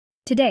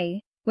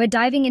Today, we're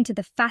diving into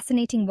the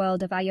fascinating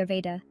world of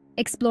Ayurveda,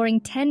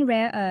 exploring 10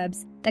 rare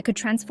herbs that could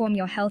transform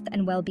your health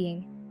and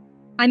well-being.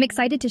 I'm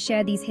excited to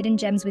share these hidden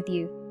gems with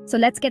you, so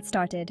let's get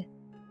started.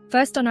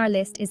 First on our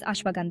list is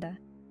ashwagandha.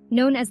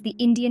 Known as the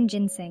Indian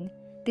ginseng,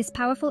 this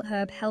powerful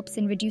herb helps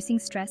in reducing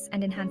stress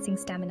and enhancing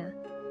stamina.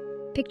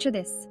 Picture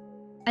this,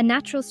 a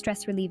natural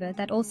stress reliever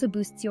that also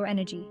boosts your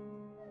energy.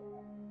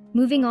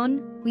 Moving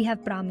on, we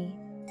have Brahmi.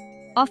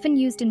 Often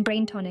used in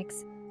brain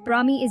tonics,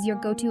 Brahmi is your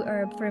go-to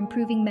herb for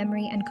improving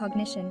memory and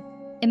cognition.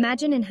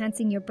 Imagine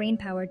enhancing your brain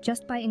power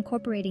just by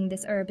incorporating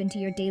this herb into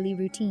your daily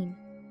routine.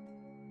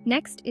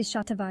 Next is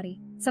shatavari,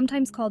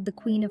 sometimes called the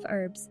queen of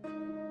herbs.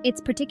 It's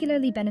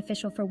particularly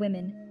beneficial for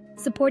women,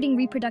 supporting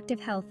reproductive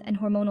health and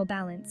hormonal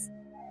balance.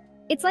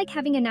 It's like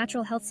having a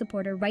natural health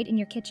supporter right in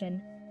your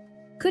kitchen.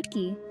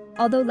 Kutki,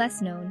 although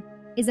less known,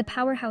 is a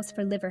powerhouse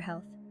for liver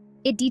health.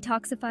 It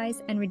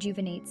detoxifies and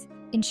rejuvenates,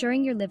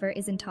 ensuring your liver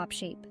is in top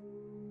shape.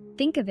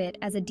 Think of it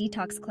as a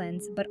detox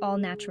cleanse, but all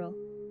natural.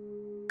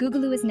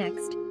 Guggulu is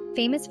next,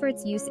 famous for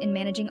its use in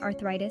managing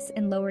arthritis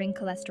and lowering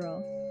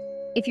cholesterol.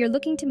 If you're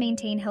looking to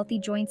maintain healthy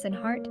joints and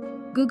heart,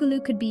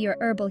 Guggulu could be your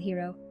herbal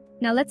hero.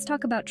 Now let's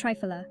talk about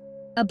triphala.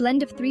 A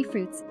blend of 3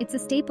 fruits, it's a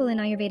staple in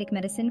Ayurvedic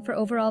medicine for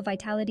overall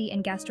vitality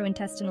and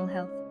gastrointestinal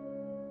health.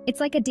 It's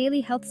like a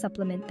daily health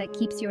supplement that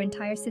keeps your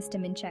entire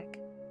system in check.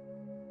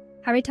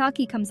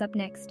 Haritaki comes up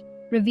next,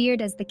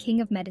 revered as the king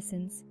of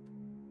medicines.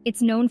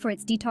 It's known for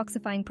its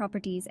detoxifying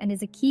properties and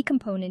is a key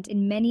component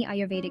in many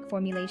Ayurvedic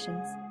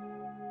formulations.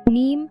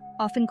 Neem,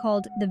 often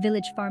called the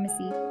village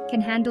pharmacy, can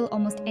handle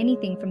almost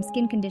anything from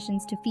skin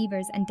conditions to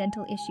fevers and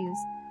dental issues.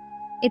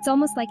 It's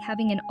almost like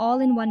having an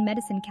all-in-one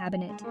medicine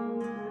cabinet.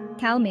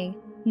 Kalme,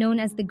 known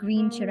as the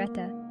green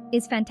chiretta,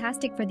 is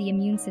fantastic for the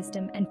immune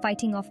system and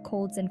fighting off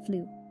colds and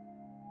flu.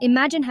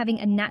 Imagine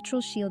having a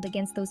natural shield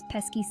against those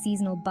pesky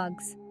seasonal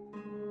bugs.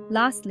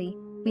 Lastly,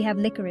 we have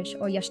licorice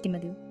or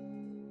yashtimadu.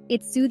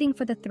 It's soothing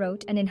for the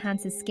throat and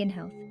enhances skin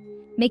health,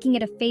 making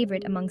it a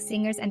favorite among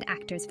singers and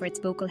actors for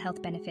its vocal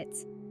health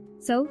benefits.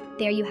 So,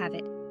 there you have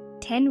it,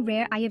 10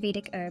 rare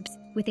Ayurvedic herbs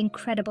with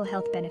incredible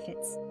health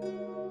benefits.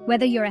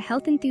 Whether you're a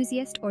health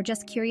enthusiast or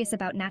just curious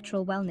about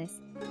natural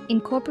wellness,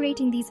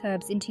 incorporating these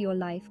herbs into your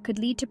life could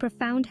lead to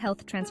profound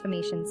health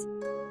transformations.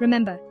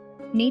 Remember,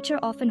 nature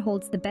often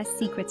holds the best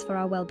secrets for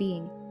our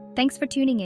well-being. Thanks for tuning in.